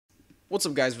What's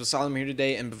up, guys? Vesylum here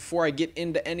today, and before I get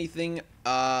into anything,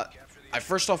 I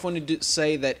first off wanted to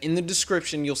say that in the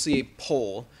description you'll see a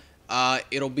poll.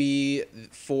 It'll be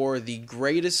for the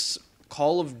greatest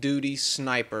Call of Duty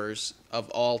snipers of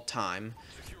all time.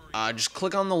 Just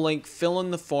click on the link, fill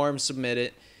in the form, submit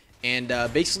it, and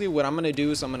basically what I'm going to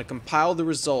do is I'm going to compile the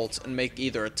results and make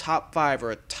either a top 5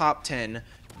 or a top 10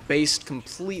 based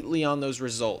completely on those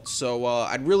results. So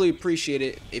I'd really appreciate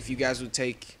it if you guys would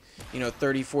take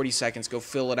 30-40 seconds, go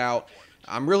fill it out.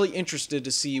 I'm really interested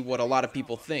to see what a lot of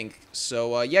people think.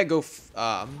 So yeah, go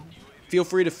feel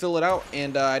free to fill it out,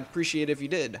 and I'd appreciate it if you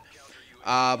did.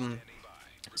 So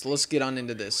let's get on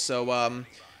into this. So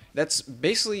that's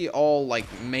basically all, like,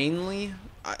 mainly.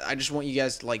 I just want you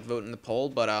guys to vote in the poll,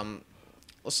 but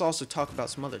let's also talk about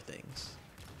some other things.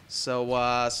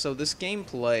 So so this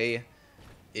gameplay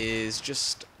is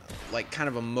just kind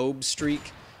of a mob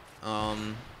streak.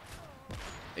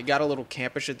 It got a little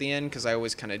campish at the end because I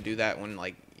always kind of do that when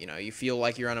you feel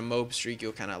like you're on a mob streak.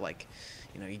 You'll kind of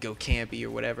you go campy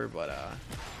or whatever. But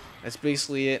that's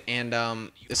basically it. And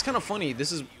it's kind of funny.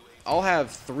 I'll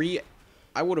have 3.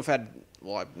 I would have had,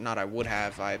 well, not I would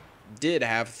have. I did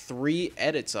have 3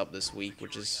 edits up this week,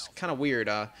 which is kind of weird.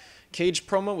 Cage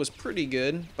promo was pretty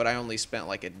good, but I only spent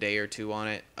like a day or 2 on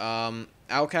it.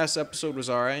 Outcast episode was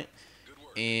alright,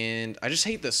 and I just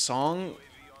hate the song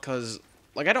because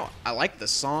I like the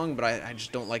song, but I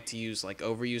just don't like to use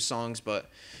overused songs. But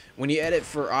when you edit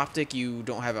for Optic, you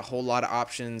don't have a whole lot of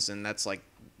options, and that's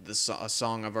a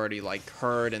song I've already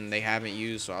heard and they haven't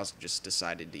used, so I just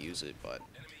decided to use it.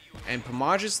 And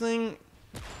Pamaja's thing,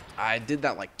 I did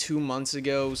that 2 months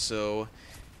ago, so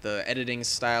the editing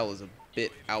style is a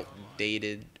bit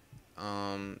outdated.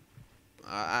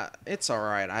 It's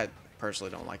alright. I personally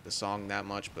don't like the song that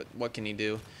much, but what can you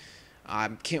do? I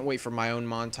can't wait for my own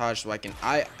montage so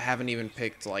I haven't even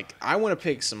picked, I want to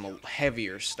pick some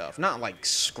heavier stuff. Not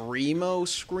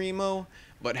screamo,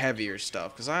 but heavier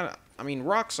stuff. Because I mean,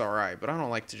 rock's alright, but I don't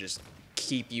like to just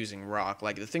keep using rock.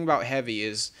 The thing about heavy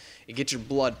is it gets your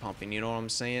blood pumping, you know what I'm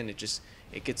saying?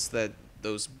 It gets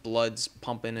those bloods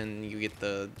pumping and you get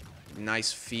the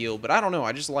nice feel. But I don't know,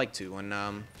 I just like to.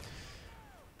 And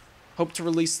hope to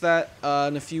release that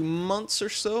in a few months or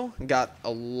so. Got a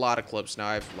lot of clips now.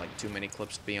 I have too many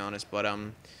clips to be honest. But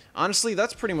honestly,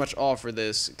 that's pretty much all for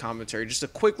this commentary. Just a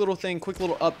quick little thing, quick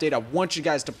little update. I want you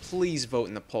guys to please vote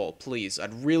in the poll, please.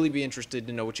 I'd really be interested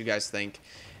to know what you guys think.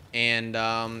 And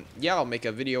yeah, I'll make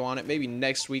a video on it maybe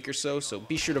next week or so. So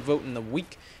be sure to vote in the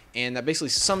week. And that basically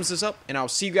sums this up. And I'll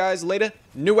see you guys later.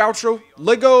 New outro.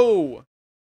 Let go.